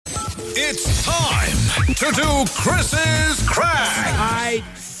It's time to do Chris's Crag.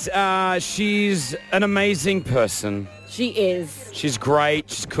 She's an amazing person. She is. She's great.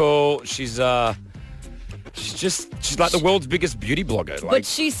 She's cool. She's like the world's biggest beauty blogger. But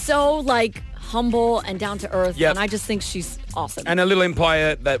she's so humble and down to earth. Yep. And I just think she's awesome. And a little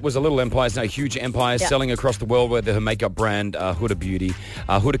empire that was a little empire is now a huge empire, selling across the world with her makeup brand, Huda Beauty.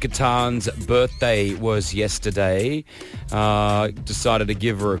 Huda Kattan's birthday was yesterday. Decided to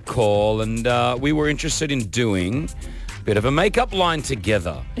give her a call, and we were interested in doing a bit of a makeup line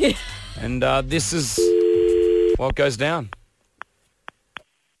together. And this is what goes down.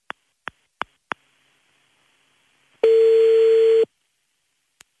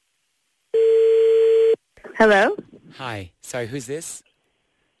 Hello? Hi. Sorry, who's this?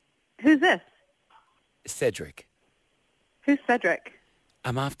 Who's this? Cedric. Who's Cedric?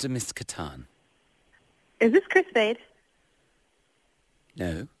 I'm after Miss Kattan. Is this Kris Fade?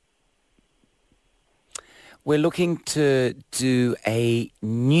 No. We're looking to do a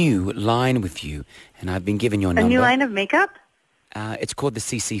new line with you, and I've been given your number. A new line of makeup? It's called the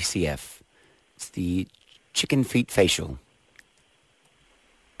CCCF. It's the chicken feet facial.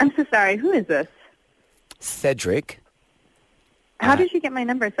 I'm so sorry. Who is this? Cedric. How did you get my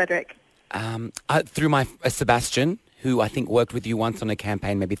number, Cedric? Through my Sebastian, who I think worked with you once on a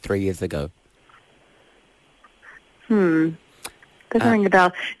campaign maybe 3 years ago. Doesn't ring a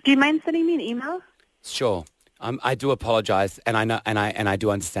bell. Do you mind sending me an email? Sure. I do apologize, and I know, and I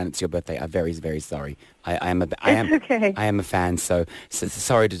do understand it's your birthday. I'm very, very sorry. I am okay. I am a fan, so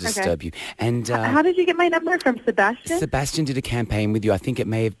sorry to disturb you. And how did you get my number from Sebastian? Sebastian did a campaign with you. I think it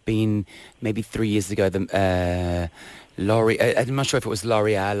may have been maybe 3 years ago. L'Oreal. I'm not sure if it was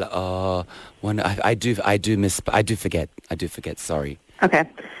L'Oreal or one. I do forget. Sorry. Okay.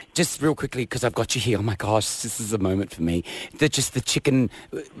 Just real quickly, because I've got you here. Oh my gosh, this is a moment for me. The chicken,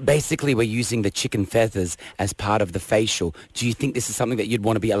 basically we're using the chicken feathers as part of the facial. Do you think this is something that you'd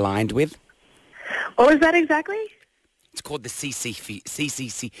want to be aligned with? What was that exactly? It's called the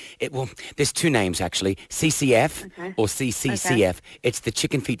CCC. There's two names actually, CCF or CCCF. Okay. It's the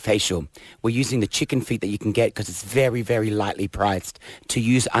chicken feet facial. We're using the chicken feet that you can get because it's very, very lightly priced to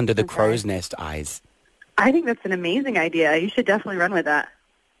use under the crow's nest eyes. I think that's an amazing idea. You should definitely run with that.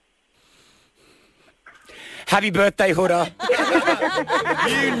 Happy birthday, Huda.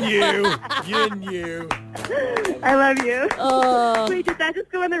 You knew. I love you. Oh. Wait, did that just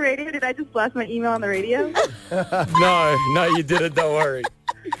go on the radio? Did I just blast my email on the radio? No, you didn't. Don't worry.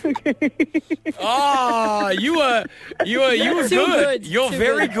 Oh, you were Too good. good. You're Too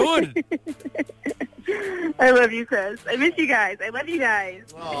very good. I love you, Kris. I miss you guys. I love you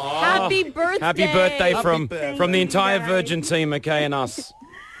guys. Happy birthday. Happy birthday from birthday. the entire Thank you, guys. Virgin team, okay, and us.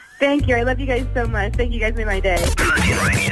 Thank you. I love you guys so much. Thank you. You guys made my day.